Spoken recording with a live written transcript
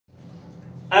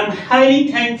I'm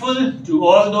highly thankful to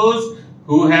all those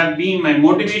who have been my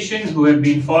motivation, who have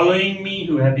been following me,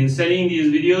 who have been studying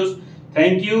these videos.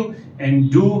 Thank you,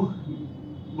 and do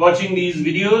watching these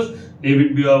videos. They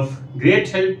will be of great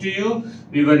help to you.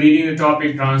 We were reading the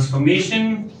topic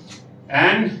transformation,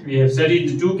 and we have studied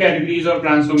the two categories of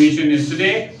transformation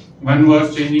yesterday. One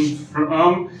was changing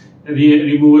from the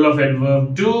removal of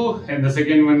adverb to, and the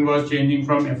second one was changing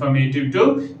from affirmative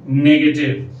to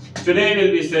negative. Today we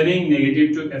will be studying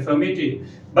negative to affirmative.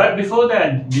 But before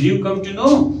that, did you come to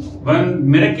know one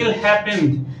miracle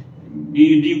happened?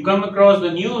 Did you come across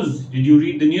the news? Did you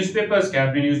read the newspapers? क्या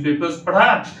आपने newspapers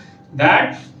पढ़ा?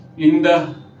 That in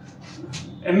the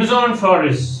Amazon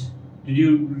forest, did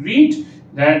you read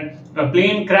that a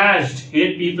plane crashed?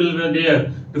 8 people were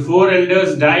there. The 4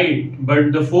 elders died,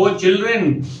 but the 4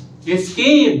 children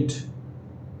escaped.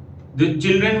 The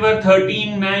children were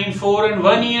 13, 9, 4 and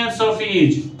 1 years of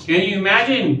age. Can you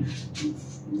imagine?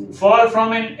 Fall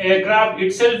from an aircraft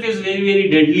itself is very, very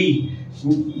deadly.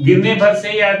 गिरने भर से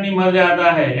ही आदमी मर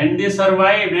जाता है. And they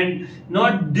survived, and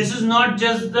this is not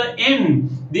just the end.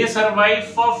 They survived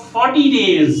for 40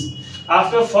 days.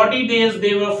 After 40 days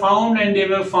they were found, and they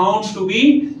were found to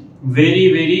be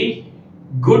very, very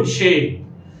good shape.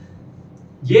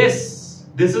 Yes,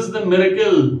 this is the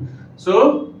miracle.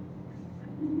 So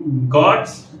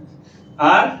gods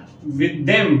are with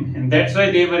them, and that's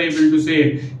why they were able to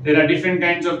say. There are different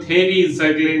kinds of theories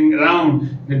circling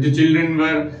around that the children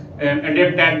were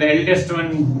adept at, the eldest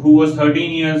one who was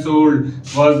 13 years old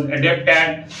was adept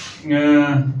at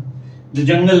the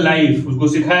jungle life. उसको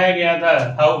सिखाया गया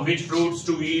था which fruits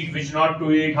to eat, which not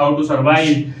to eat, how to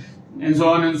survive, and so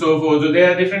on and so forth. So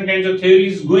there are different kinds of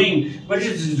theories going, but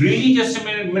it's really just a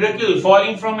miracle.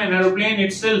 Falling from an aeroplane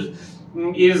itself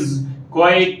is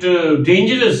quite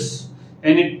dangerous,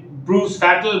 and it proves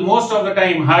fatal most of the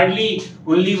time. Hardly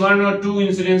only 1 or 2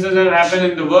 incidences have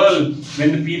happened in the world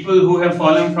when the people who have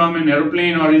fallen from an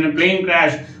aeroplane or in a plane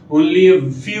crash, only a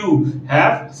few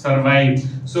have survived.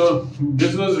 So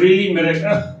this was really a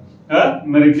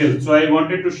miracle. So I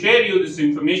wanted to share you this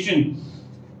information.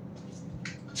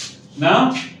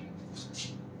 Now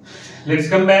let's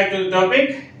come back to the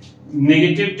topic,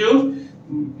 negative to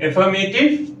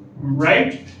affirmative,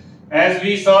 right? As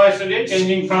we saw yesterday,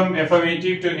 changing from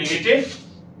affirmative to negative,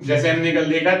 जैसे हमने कल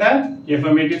देखा था कि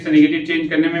affirmative से negative change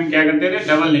करने में हम क्या करते थे,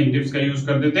 double negatives का use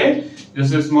करते थे.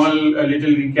 Just a small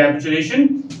little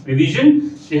recapitulation, revision,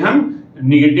 कि हम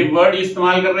negative word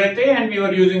इस्तेमाल कर रहे थे, and we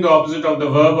were using the opposite of the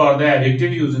verb or the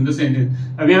adjective used in the sentence.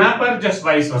 अब यहाँ पर just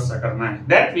vice versa करना है.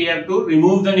 That we have to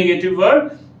remove the negative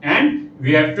word and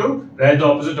we have to write the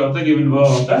opposite of the given verb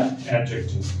of the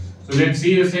adjective. So let's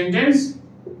see the sentence.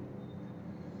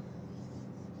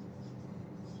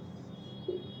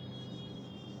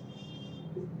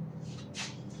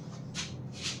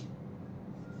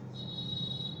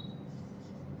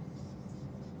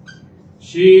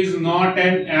 She is not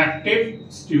an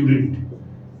active student.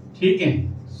 ठीक है,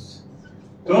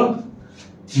 तो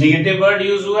negative word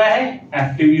use हुआ है,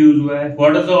 active use हुआ है.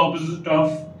 What is the opposite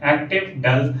of active?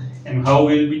 Dull. And how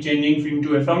will be changing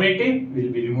into affirmative?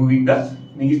 We'll be removing the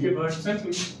negative word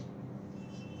simply.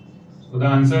 So the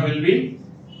answer will be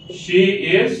she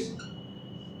is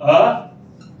a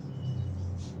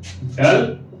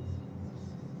dull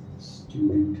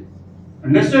student.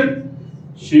 Understood?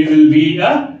 She will be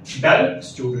a dull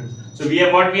student. So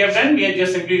what we have done, we have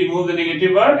just simply removed the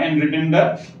negative word and written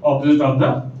the opposite of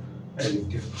the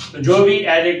adjective. So जो भी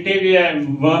adjective या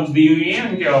verbs दी हुई हैं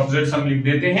उनके opposites हम लिख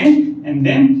देते हैं, and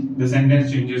then the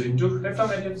sentence changes into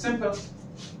affirmative. Simple.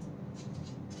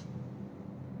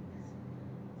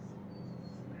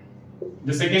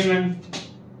 The second one.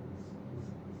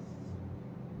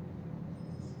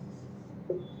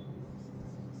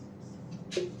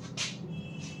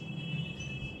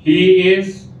 He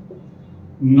is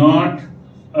not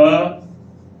a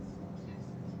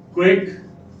quick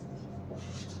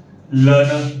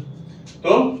learner.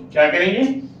 तो क्या करेंगे?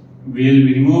 We will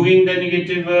be removing the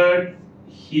negative word.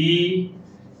 He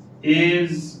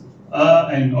is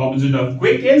and opposite of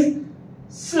quick is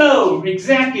slow.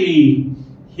 Exactly.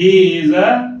 He is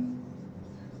a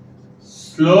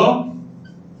slow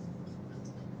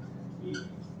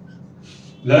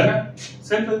learner.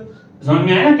 Simple. समझ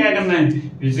में आया क्या करना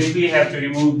है? We simply have to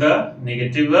remove the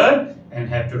negative word and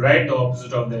have to write the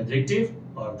opposite of the adjective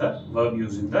or the verb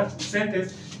used in the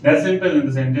sentence. That's simple, and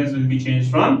the sentence will be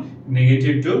changed from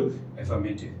negative to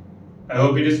affirmative. I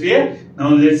hope it is clear. Now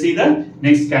let's see the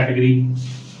next category.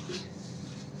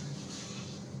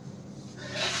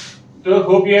 So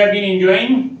hope you have been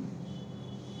enjoying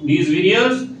these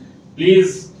videos.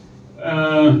 Please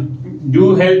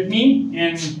do help me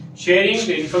in sharing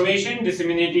the information,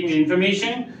 disseminating the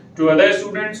information to other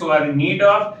students who are in need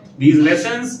of these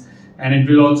lessons, and it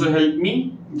will also help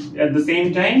me at the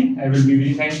same time. I will be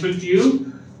very thankful to you.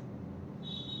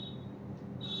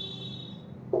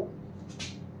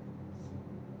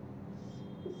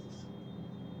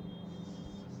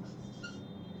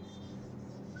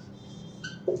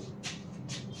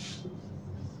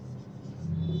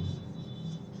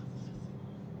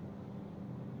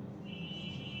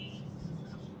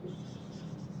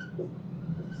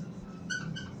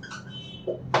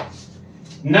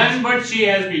 None but she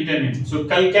has beaten him. So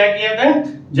कल क्या किया था?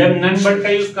 जब none but का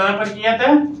use कहाँ पर किया था?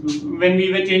 When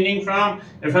we were changing from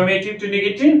affirmative to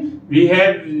negative, we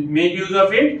have made use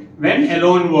of it when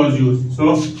alone was used.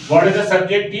 So what is the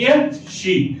subject here?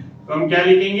 She. तो हम क्या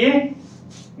लिखेंगे?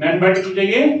 None but की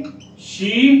जगह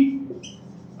she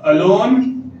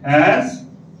alone has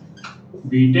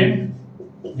beaten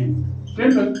him.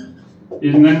 Simple.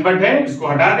 इस none but है, इसको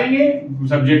हटा देंगे,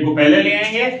 सब्जेक्ट को पहले ले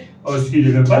आएंगे और उसकी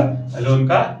जगह पर alone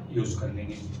का यूज कर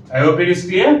लेंगे. I hope it is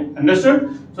clear, understood?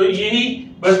 So यही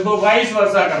बस वो वाइस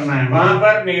वर्सा करना है. वहां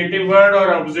पर नेगेटिव वर्ड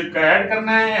और ऑपोजिट का ऐड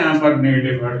करना है, यहाँ पर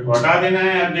नेगेटिव वर्ड को हटा देना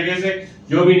है. हर जगह से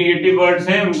जो भी नेगेटिव वर्ड्स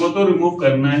हैं उनको तो रिमूव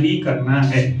करना ही करना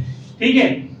है. ठीक है.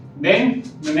 Then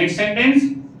the next sentence.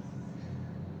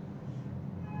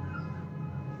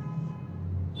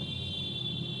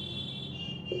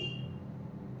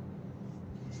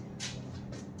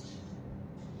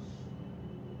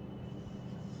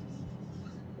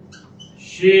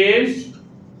 She is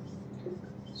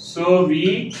so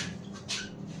weak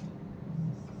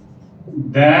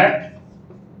that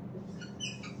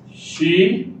she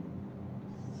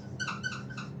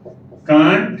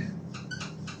can't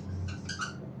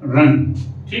run.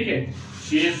 ठीक है.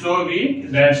 She is so weak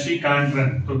that she can't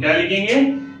run. तो क्या लिखेंगे?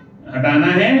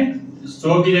 हटाना है.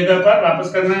 So की जगह पर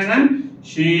वापस करना है ना.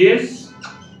 She is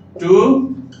too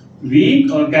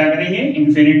weak और क्या करेंगे?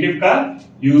 इंफिनिटिव का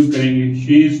यूज करेंगे.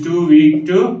 She is too weak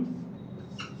to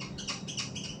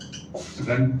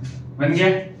run. बन गया,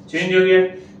 चेंज हो गया.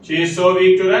 She is so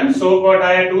weak to run. So को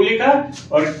हटाया, to लिखा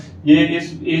और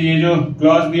ये जो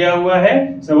क्लॉज दिया हुआ है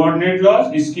सबऑर्डिनेट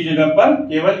क्लॉज, इसकी जगह पर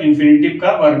केवल इंफिनिटिव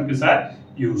का वर्ब के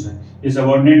साथ यूज है. ये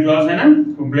सबऑर्डिनेट क्लॉज है ना,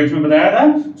 कॉम्प्लेक्स में बताया था.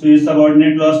 तो ये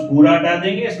सबऑर्डिनेट क्लॉज पूरा हटा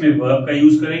देंगे, इसमें वर्ब का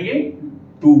यूज करेंगे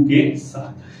टू के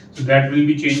साथ. So that will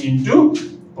be changed into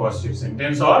positive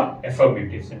sentence or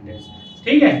affirmative sentence.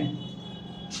 ठीक है.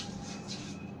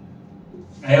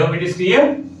 I hope it is clear.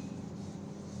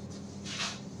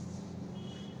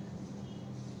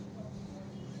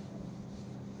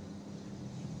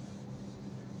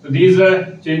 So these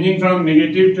are changing from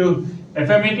negative to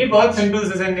affirmative. बहुत सिंपल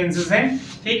से सेंटेंसेस हैं.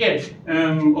 ठीक है.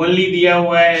 ओनली दिया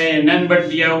हुआ है, नन बट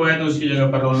दिया हुआ है, तो उसकी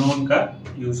जगह पर ओनोन का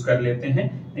यूज कर लेते हैं.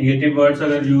 नेगेटिव वर्ड्स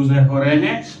अगर यूज हो रहे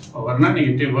हैं और वरना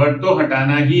नेगेटिव वर्ड तो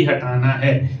हटाना ही हटाना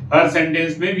है. हर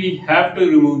सेंटेंस में we have to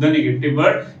remove the negative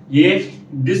word. ये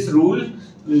this rule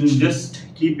just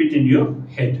keep it in your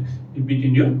head, keep it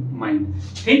in your mind.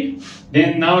 ठीक.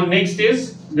 Then now next is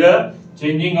the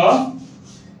changing of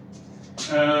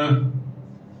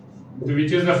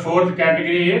which is the fourth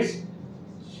category is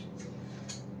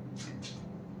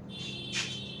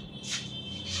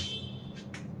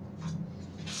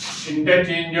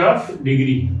interchange of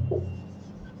degree.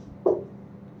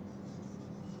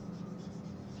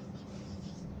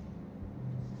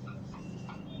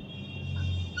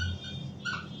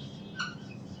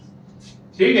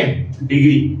 ठीक है.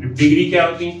 Degree क्या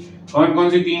होती है? कौन कौन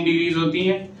सी 3 degrees होती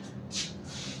हैं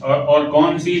और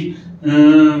कौन सी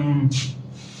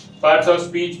पार्ट्स ऑफ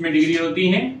स्पीच में डिग्री होती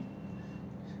हैं?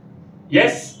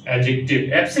 Yes,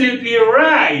 adjective. Absolutely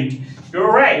right, you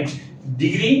are right.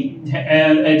 Degree,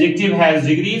 adjective has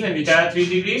degrees and which are 3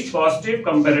 degrees: positive,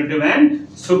 comparative and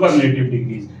superlative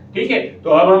degrees. ठीक है. तो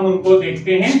अब हम उनको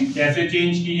देखते हैं कैसे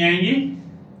चेंज की जाएंगी.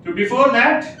 So before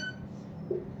that,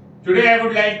 today I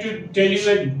would like to tell you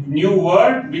a new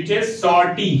word which is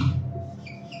sortie.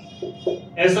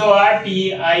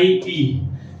 S-O-R-T-I-E.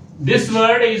 This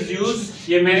word is used.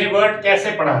 ये मैंने वर्ड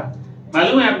कैसे पढ़ा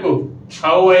मालूम है आपको?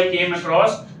 How I came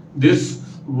across this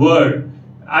word.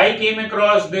 I came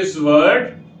across this word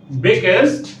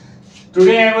because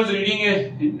today I was reading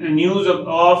a news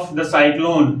of the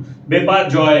cyclone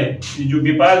Biparjoy. जो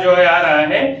बिपारजॉय आ रहा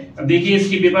है, अब देखिए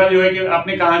इसकी बिपारजॉय की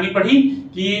आपने कहानी पढ़ी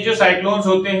कि ये जो साइक्लोन्स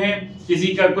होते हैं, किसी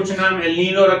का कुछ नाम एल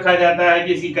नीनो रखा जाता है,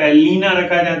 किसी का एल नीना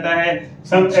रखा जाता है.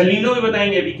 सब एल नीनो भी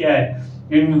बताएंगे अभी क्या है,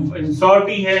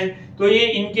 सॉर्टी है. तो ये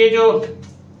इनके जो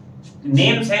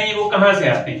नेम्स हैं वो कहां से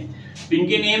आते हैं?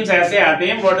 इनके नेम्स ऐसे आते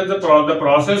हैं. What is the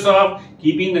process of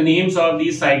keeping the names of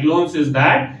these cyclones is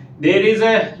that there is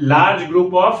a large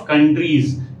group of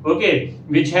countries okay,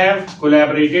 which have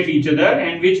collaborated each other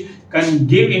and which can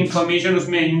give information.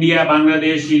 उसमें India,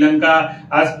 Bangladesh, Sri Lanka,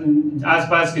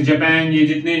 आसपास के Japan, ये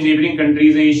जितने neighbouring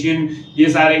countries हैं Asian, ये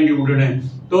सारे included हैं।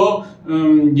 तो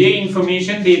ये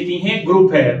इंफॉर्मेशन देती हैं,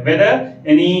 ग्रुप है, वेदर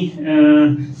एनी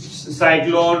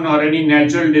साइक्लोन और any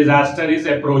natural disaster is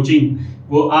approaching,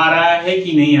 वो आ रहा है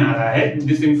कि नहीं आ रहा है।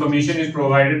 This information is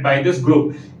provided by this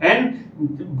group and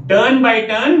turn by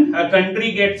turn a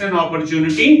country gets an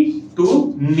opportunity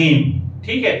to name.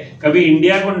 ठीक है, कभी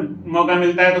इंडिया को मौका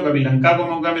मिलता है तो कभी लंका को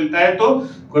मौका मिलता है तो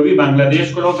कभी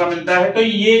बांग्लादेश को मौका मिलता है। तो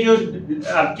ये जो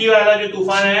आपकी वाला जो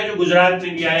तूफान है जो गुजरात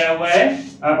में भी आया हुआ है,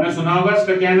 आपने सुना होगा,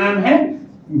 इसका क्या नाम है,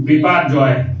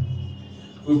 बिपारजॉय।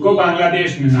 उसको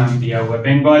बांग्लादेश में नाम दिया हुआ है,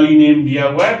 बंगाली नेम दिया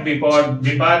हुआ है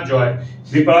बिपारजॉय।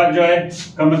 बिपारजॉय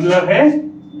का मतलब है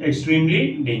एक्सट्रीमली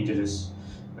डेंजरस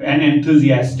एंड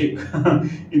एंथुजियास्टिक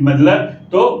मतलब।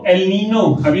 तो एल नीनो,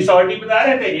 अभी सॉर्टी बता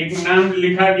रहे थे, एक नाम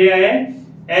लिखा गया है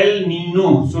एल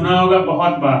नीनो, सुना होगा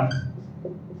बहुत बार।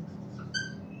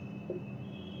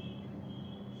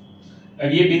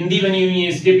 अब ये बिंदी बनी हुई है,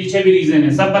 इसके पीछे भी रीजन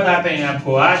है, सब बताते हैं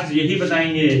आपको, आज यही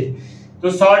बताएंगे।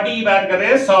 तो सॉर्टी की बात कर रहे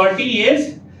हैं। सॉर्टी is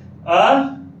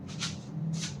a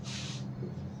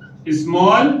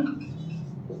small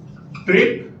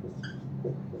trip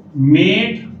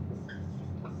made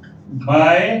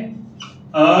by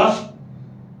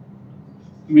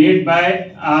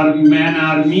an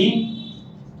army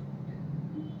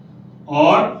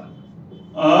or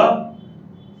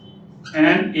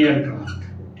an aircraft।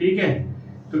 ठीक है,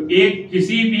 तो एक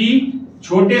किसी भी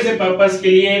छोटे से पर्पस के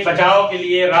लिए, बचाव के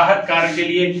लिए, राहत कार्य के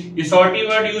लिए ये सॉर्टी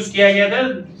वर्ड यूज किया गया था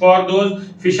for those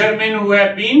fisherman who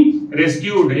have been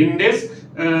rescued in this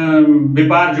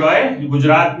Biparjoy,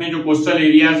 Gujarat में जो कोस्टल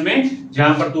एरियाज में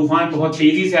जहां पर तूफान बहुत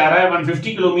तेजी से आ रहा है,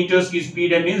 150 किलोमीटर की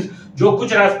स्पीड है, मींस जो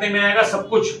कुछ रास्ते में आएगा सब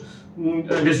कुछ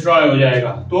डिस्ट्रॉय हो जाएगा।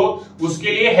 तो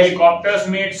उसके लिए helicopters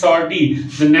made सॉर्टी,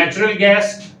 the natural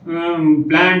gas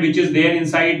plant which is there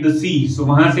inside the सी। सो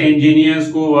वहां से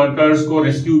इंजीनियर्स को, वर्कर्स को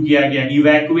रेस्क्यू किया गया,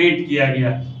 इवैक्यूएट किया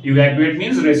गया। Evacuate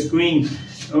means rescuing.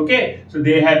 Okay, so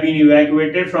they have been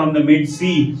evacuated from the mid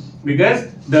sea because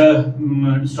the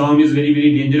storm is very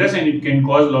very dangerous and it can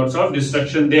cause lots of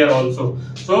destruction there also.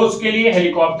 So उसके लिए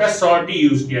helicopter sortie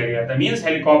use किया गया था, means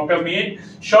helicopter made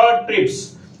short trips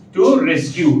to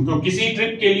rescue। तो किसी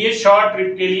trip के लिए, short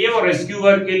trip के लिए, और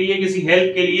रेस्क्यूअर के लिए, किसी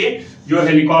हेल्प के लिए जो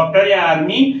हेलीकॉप्टर या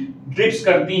आर्मी ट्रिप्स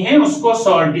करती हैं उसको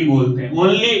सॉर्टी बोलते हैं।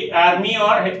 ओनली आर्मी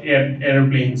और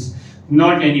एरोप्लेन्स,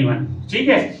 नॉट एनीवन। ठीक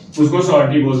है, उसको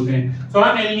सॉर्टी बोलते हैं। तो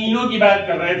हम एल नीनो की बात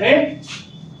कर रहे थे।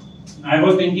 I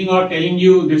was thinking of telling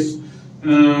you this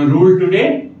rule today,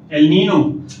 El Nino.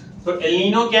 तो एल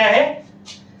नीनो क्या है?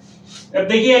 अब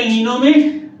देखिए, एल नीनो में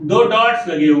दो डॉट्स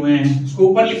लगे हुए हैं, इसको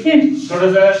ऊपर लिखते हैं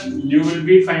थोड़ा सा, you will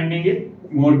be finding it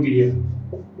more clear.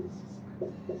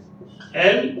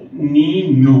 El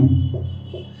Nino,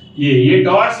 ये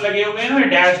डॉट्स लगे हुए हैं और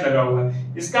डैश लगा हुआ है।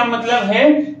 इसका मतलब है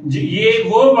ये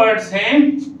वो वर्ड्स हैं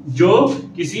जो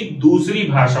किसी दूसरी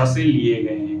भाषा से लिए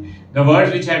गए हैं। The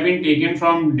words which have been taken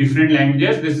from different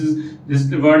languages. This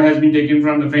word has been taken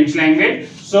from the French language.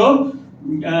 So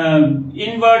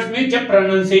in words में जब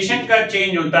pronunciation का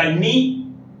change होता है, नी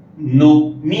no,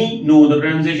 the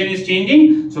pronunciation is changing.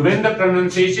 So when the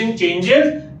pronunciation changes,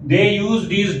 they use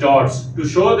these dots to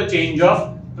show the change of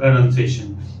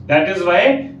pronunciation. That is why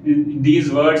these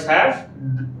words have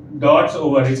dots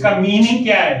over। इसका meaning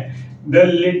क्या है? The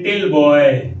little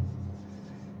boy,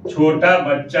 छोटा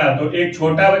बच्चा। तो एक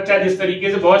छोटा बच्चा जिस तरीके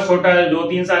से बहुत छोटा है,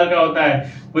 2-3 साल का होता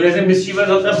है, वो जैसे मिस्चीवस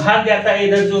होता है, भाग जाता है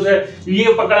इधर से उधर,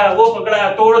 ये पकड़ा वो पकड़ा,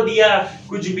 तोड़ दिया,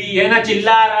 कुछ भी है ना,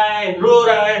 चिल्ला रहा है, रो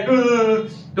रहा है।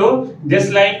 तो just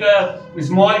like a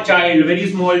small child, very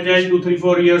small child,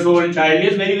 2-3-4 years old child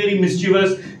is very very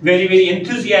mischievous, very very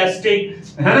enthusiastic,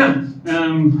 है ना,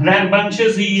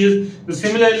 rambunctious he is. So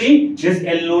similarly, this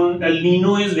El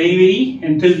Nino is very very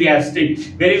enthusiastic,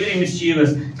 very very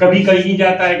mischievous. कभी कहीं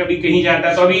जाता है, कभी कहीं जाता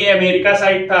है। तो अभी ये अमेरिका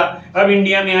साइड था, अब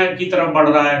इंडिया में की तरफ बढ़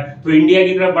रहा है। तो इंडिया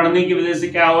की तरफ बढ़ने की वजह से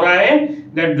क्या हो रहा है,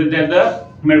 that the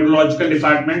meteorological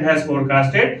department has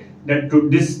forecasted that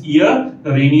this year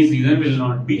the rainy season will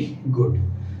not be good।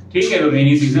 ठीक है, तो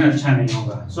रेनी सीजन अच्छा नहीं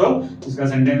होगा। सो इसका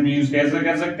सेंटेंस में यूज कैसे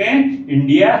कर सकते हैं?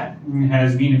 India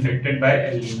has been affected by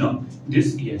El Nino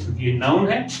this year, क्योंकि ये नाउन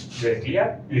है, डायरेक्टली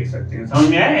आप लिख सकते हैं। समझ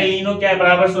में आया? एल नीनो क्या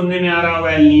बराबर सुनने में आ रहा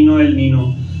होगा, एल नीनो एल नीनो।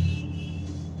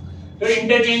 तो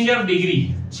इंटरचेंज ऑफ डिग्री,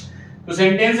 तो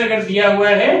सेंटेंस अगर दिया हुआ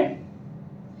है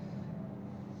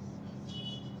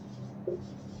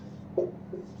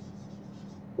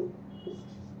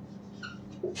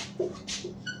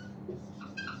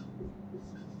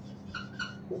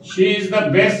she is the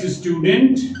best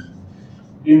student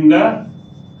in the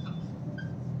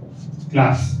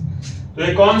class. तो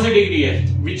ये कौन सी डिग्री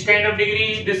है? Which kind of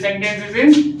degree this sentence is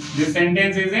in? This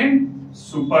sentence is in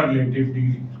superlative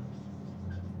degree.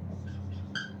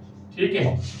 ठीक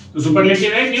है, तो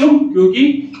सुपरलेटिव है क्यों? क्योंकि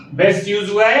बेस्ट यूज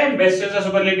हुआ है। Best is the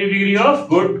superlative degree of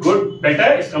good, good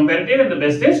better is comparative and the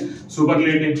best is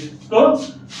superlative. तो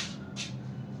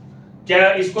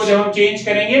क्या इसको जब हम चेंज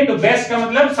करेंगे तो बेस्ट का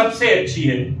मतलब सबसे अच्छी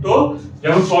है, तो जब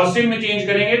हम पॉजिटिव में चेंज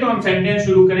करेंगे तो हम सेंटेंस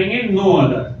शुरू करेंगे नो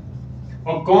अदर।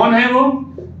 और कौन है वो,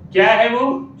 क्या है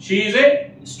वो? She is a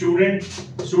student,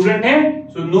 student है,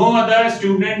 so no other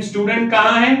student. Student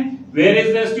कहां है? Where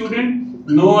is the student?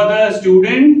 No other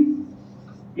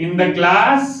student in the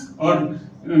class. और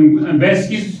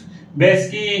बेस्ट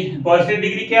की पॉजिटिव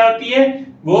डिग्री क्या होती है?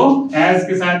 वो एज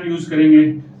के साथ यूज करेंगे,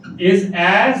 is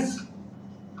as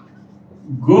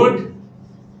good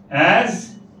as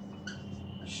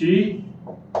she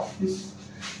is.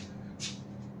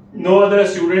 No other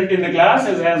student in the class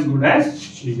is as good as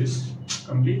she is.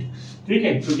 Complete. ठीक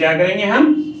है, तो क्या करेंगे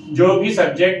हम? जो भी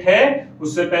सब्जेक्ट है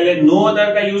उससे पहले नो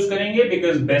अदर का यूज करेंगे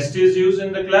because best is use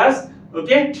in the class.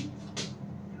 Okay,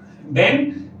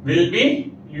 then will be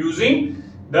using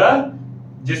the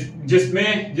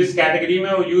जिसमें जिस कैटेगरी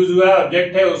में वो यूज हुआ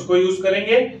ऑब्जेक्ट है उसको यूज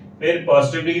करेंगे, फिर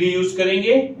पॉजिटिव डिग्री यूज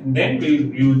करेंगे, then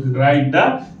will use right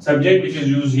the subject which is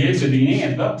used here the meaning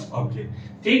and the object.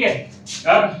 ठीक है,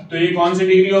 अब तो ये कौन सी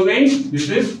डिग्री हो गई?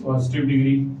 This is positive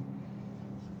degree.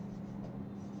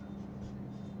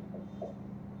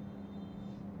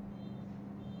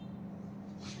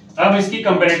 अब इसकी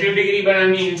कंपैरेटिव डिग्री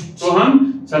बनानी है तो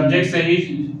हम सब्जेक्ट से ही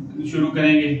शुरू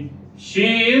करेंगे। She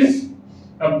is.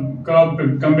 अब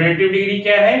कंपैरेटिव डिग्री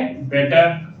क्या है?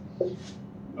 बेटर।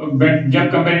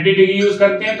 जब कंपैरेटिव डिग्री यूज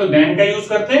करते हैं तो देन का यूज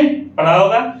करते हैं, पढ़ा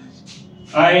होगा।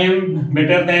 I am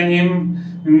better than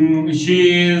him, she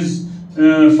is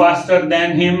faster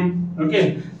than him. Okay,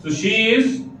 तो शी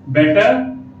इज बेटर।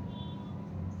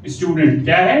 स्टूडेंट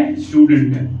क्या है?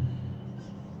 स्टूडेंट है।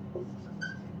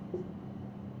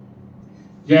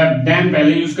 या देन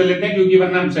पहले यूज कर लेते हैं क्योंकि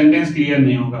वरना सेंटेंस क्लियर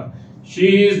नहीं होगा। She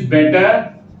is better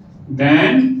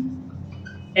than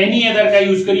any other का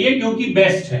यूज करिए क्योंकि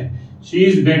बेस्ट है। She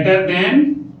is better than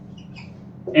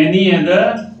any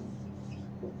other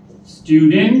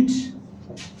student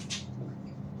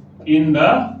in the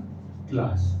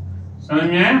class. समझ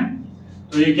में आया?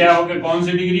 तो ये क्या हो गया? कौन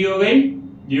सी डिग्री हो गई?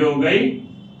 ये हो गई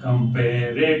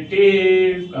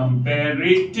कंपैरेटिव।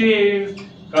 कंपैरेटिव,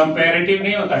 कंपैरेटिव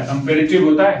नहीं होता, कंपैरेटिव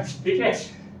होता है। ठीक है,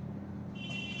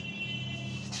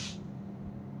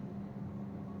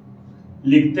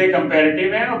 लिखते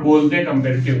कंपैरेटिव है और बोलते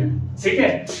कंपैरेटिव है। ठीक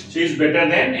है, she is better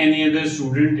than any other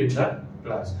student in the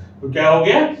class. तो क्या हो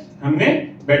गया? हमने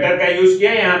बेटर का यूज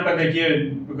किया। यहाँ पर देखिए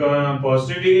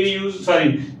positive degree use, sorry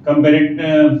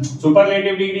comparative,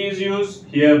 superlative degree is use,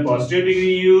 here positive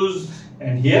degree use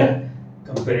and here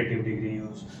comparative degree use.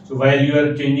 So while you are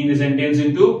changing the sentence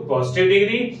into positive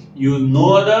degree, use no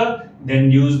other, then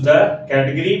use the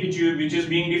category which is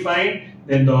being defined,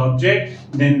 then the object,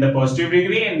 then the positive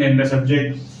degree, and then the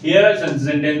subject. Here, since the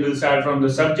sentence will start from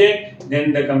the subject,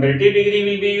 then the comparative degree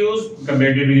will be used.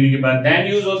 Comparative degree के बाद then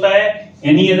use होता है।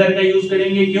 Any other का use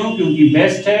करेंगे, क्यों? क्योंकि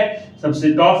best है,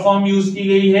 सबसे top form use की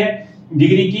गई है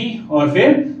डिग्री की, और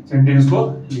फिर sentence को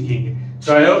लिखेंगे। So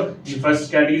I hope ये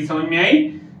first category समझ में आई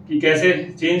कि कैसे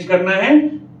change करना है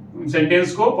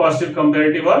सेंटेंस को पॉजिटिव,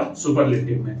 कंपैरेटिव और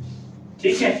सुपरलेटिव में।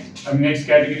 ठीक है, अब नेक्स्ट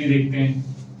कैटेगरी देखते हैं।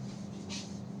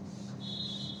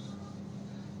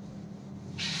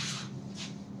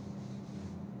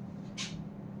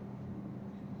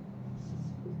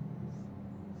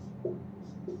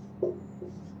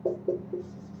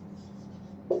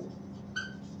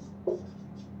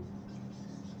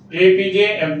 APJ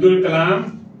Abdul Kalam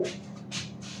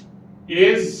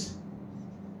is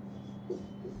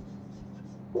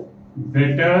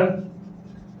better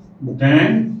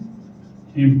than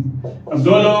him. अब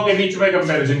दो लोगों के बीच में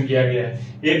कंपैरिजन किया गया है।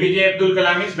 APJ Abdul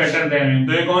Kalam is better than him,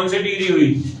 तो ये कौन सी डिग्री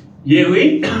हुई? ये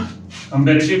हुई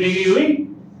कंपैरेटिव डिग्री हुई।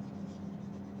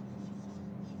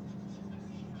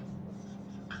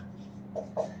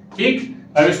 ठीक,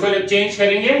 अब इसको जब चेंज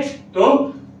करेंगे तो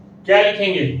क्या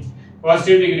लिखेंगे?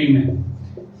 पॉजिटिव डिग्री में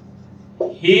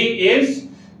he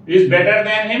is better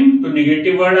than him, तो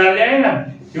नेगेटिव वर्ड आ जाएगा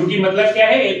क्योंकि मतलब क्या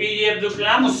है? एपीजे अब्दुल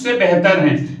कलाम उससे बेहतर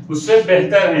हैं, उससे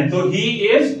बेहतर हैं, तो he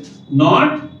is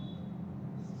not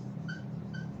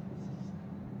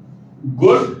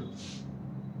good,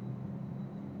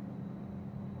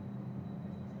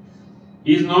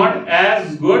 is not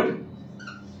as good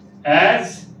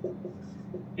as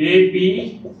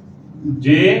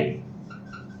APJ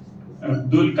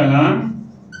Abdul Kalam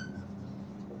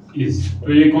is.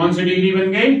 तो ये कौन सी डिग्री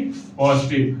बन गई?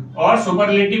 पॉजिटिव। और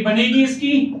सुपरलेटिव बनेगी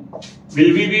इसकी,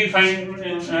 will we B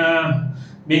find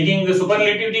making the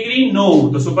superlative degree? No,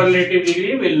 the superlative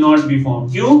degree will not be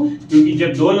form. क्यों? क्योंकि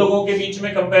जब दो लोगों के बीच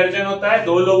में कंपैरिजन होता है,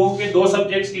 दो लोगों के दो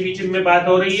सब्जेक्ट्स के बीच में बात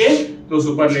हो रही है, तो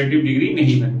सुपरलेटिव डिग्री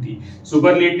नहीं बनती।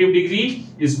 Superlative degree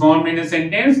is formed in a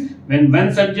sentence when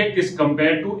one subject is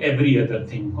compared to every other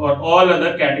thing और all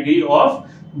other category of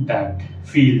that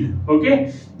field. Okay,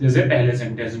 जैसे पहले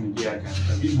सेंटेंस में किया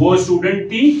गया, वो स्टूडेंट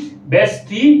थी, बेस्ट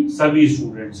थी सभी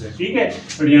स्टूडेंट से। ठीक है,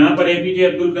 तो यहाँ पर एपीजे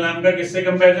अब्दुल कलाम का किससे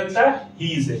कंपैरिजन था?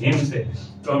 ही से, हिम से।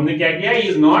 तो हमने क्या किया? He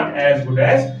is not as good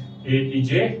as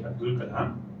APJ Abdul Kalam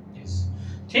is.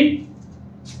 ठीक,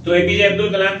 तो एपीजे अब्दुल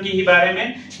कलाम की ही बारे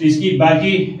में इसकी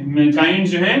बाकी काइंड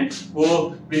जो हैं वो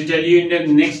will tell you in the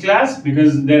next class,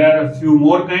 because there are a few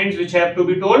more kinds which have to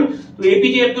be told. तो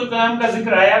एपीजे अब्दुल कलाम का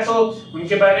जिक्र आया तो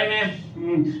उनके बारे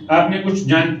में आपने कुछ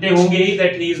जानते होंगे ही,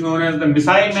 that he is known as the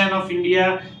missile man of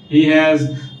India. He has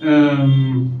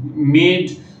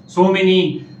made so many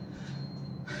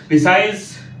missiles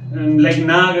like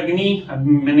नाग अग्नि,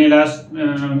 मैंने लास्ट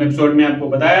एपिसोड में आपको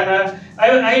बताया था।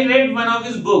 I read one of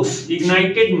his books,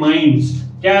 Ignited Minds।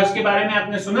 क्या उसके बारे में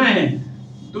आपने सुना है?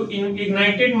 तो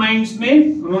Ignited Minds में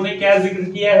उन्होंने क्या जिक्र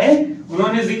किया है?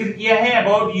 उन्होंने जिक्र किया है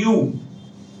about you,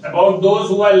 about those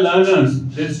who are learners,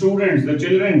 the students, the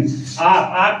children।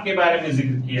 आपके बारे में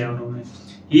जिक्र किया है उन्होंने।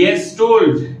 He has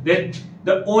told that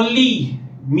the only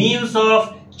means of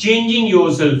changing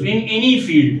yourself in any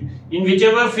field, in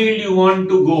whichever field you want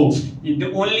to go, the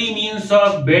only means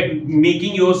of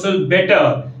making yourself better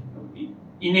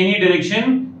in any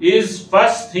direction is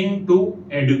first thing to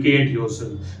educate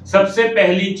yourself। सबसे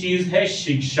पहली चीज है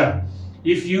शिक्षा।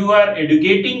 If you are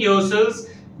educating yourselves,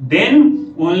 then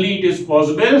only it is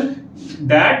possible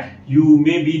that you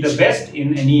may be the best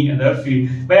in any other field।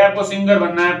 भाई आपको singer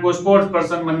बनना है, आपको स्पोर्ट्स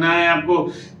पर्सन बनना है, आपको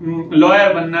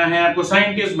लॉयर बनना है, आपको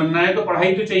साइंटिस्ट बनना है, तो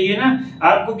पढ़ाई तो चाहिए ना।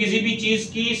 आपको किसी भी चीज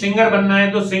की सिंगर बनना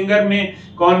है तो सिंगर में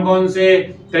कौन कौन से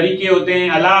तरीके होते हैं,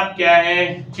 आलाप क्या है,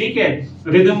 ठीक है,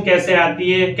 रिदम कैसे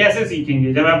आती है, कैसे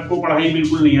सीखेंगे जब आपको पढ़ाई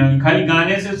बिल्कुल नहीं आती? खाली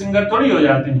गाने से सिंगर थोड़ी हो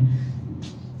जाते हैं।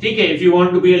 ठीक है, if you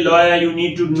want to be a lawyer, you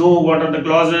need to know what are the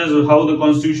clauses or how the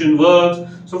constitution works.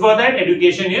 So for that,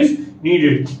 education is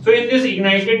needed. So in this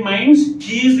Ignited Minds,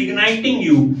 he is igniting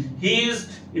you, he is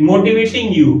motivating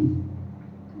you।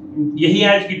 यही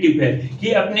आज की tip है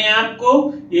कि अपने आप को,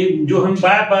 जो हम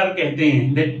बार बार कहते हैं,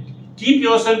 that keep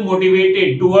yourself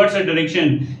motivated towards a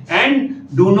direction and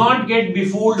do not get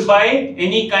befooled by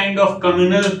any kind of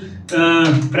communal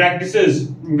practices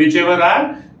whichever are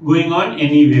going on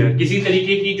anywhere. किसी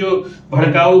तरीके की जो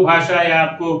भड़काऊ भाषा या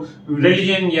आपको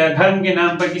रिलीजन या धर्म के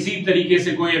नाम पर किसी तरीके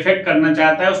से कोई इफेक्ट करना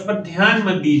चाहता है, उस पर ध्यान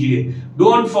मत दीजिए।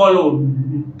 Don't follow,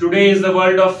 today is the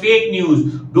world of fake news,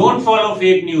 don't follow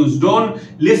fake news, don't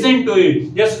listen to it,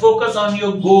 just focus on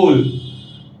your goal,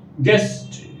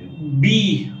 just be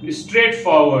straight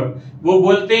forward. वो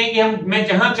बोलते हैं कि मैं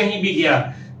जहां कहीं भी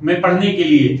गया, मैं पढ़ने के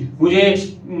लिए, मुझे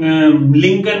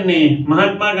लिंकन ने,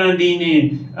 महात्मा गांधी ने,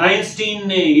 आइंस्टीन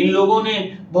ने, इन लोगों ने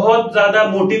बहुत ज्यादा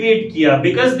मोटिवेट किया,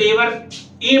 because they were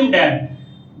aimed at,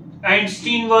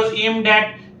 Einstein was aimed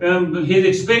at his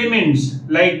experiments,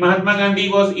 like Mahatma Gandhi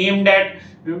was aimed at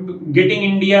getting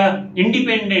India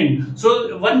independent. So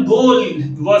one goal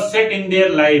was set in their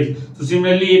life. So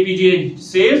similarly, APJ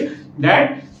says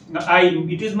that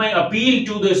it is my appeal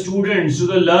to the students, to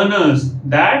the learners,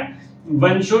 that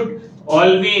one should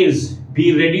always be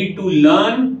ready to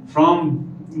learn from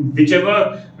whichever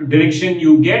direction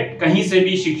you get। कहीं से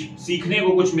भी सीखने को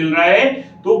कुछ मिल रहा है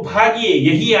तो भागिए।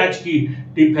 यही आज की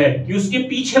टिप है कि उसके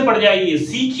पीछे पड़ जाइए,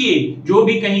 सीखिए। जो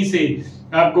भी कहीं से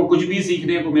आपको कुछ भी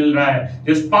सीखने को मिल रहा है,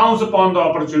 just pounce upon the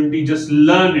opportunity, just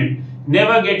learn it,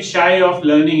 never get shy of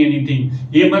learning anything।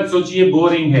 ये मत सोचिए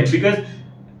बोरिंग है, because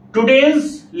today's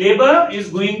labor is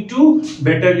going to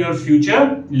better your future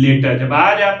later। जब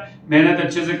आज आप मेहनत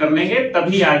अच्छे से कर लेंगे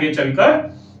तभी आगे चलकर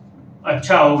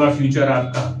अच्छा होगा फ्यूचर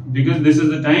आपका, because this is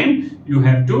the time you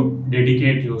have to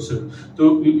dedicate yourself।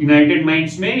 तो United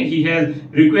Minds में he has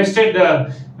requested the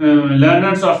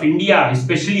learners of India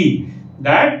especially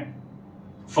that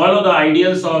follow the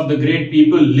ideals of the great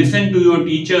people, listen to your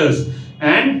teachers।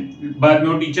 and बाद में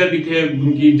वो teacher भी थे,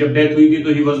 उनकी जब death हुई थी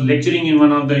तो he was lecturing in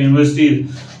one of the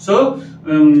universities, so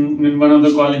in one of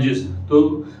the colleges। तो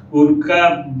उनका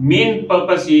मेन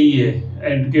पर्पस यही है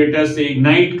एजुकेटर्स से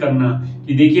इग्नाइट करना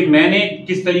कि देखिए मैंने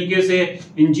किस तरीके से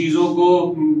इन चीजों को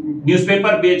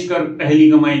न्यूज़पेपर बेचकर पहली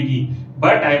कमाई की,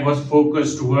 but I was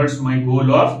focused towards my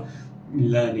goal of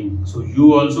learning. So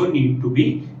you also need to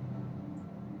be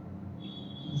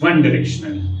one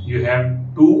directional, you have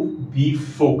to be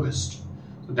focused।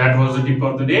 So that was the tip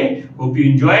of the day। Hope you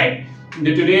enjoyed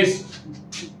the today's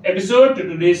episode, to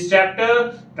today's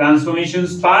chapter,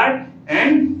 transformations part,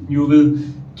 and you will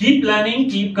keep learning,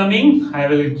 keep coming. I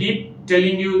will keep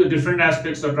telling you the different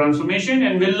aspects of transformation,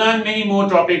 and we'll learn many more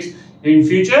topics in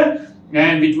future,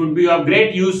 and it would be of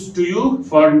great use to you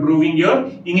for improving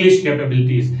your English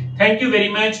capabilities. Thank you very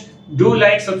much. Do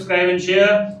like, subscribe and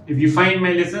share if you find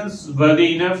my lessons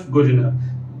worthy enough, good enough.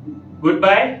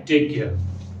 Goodbye. Take care.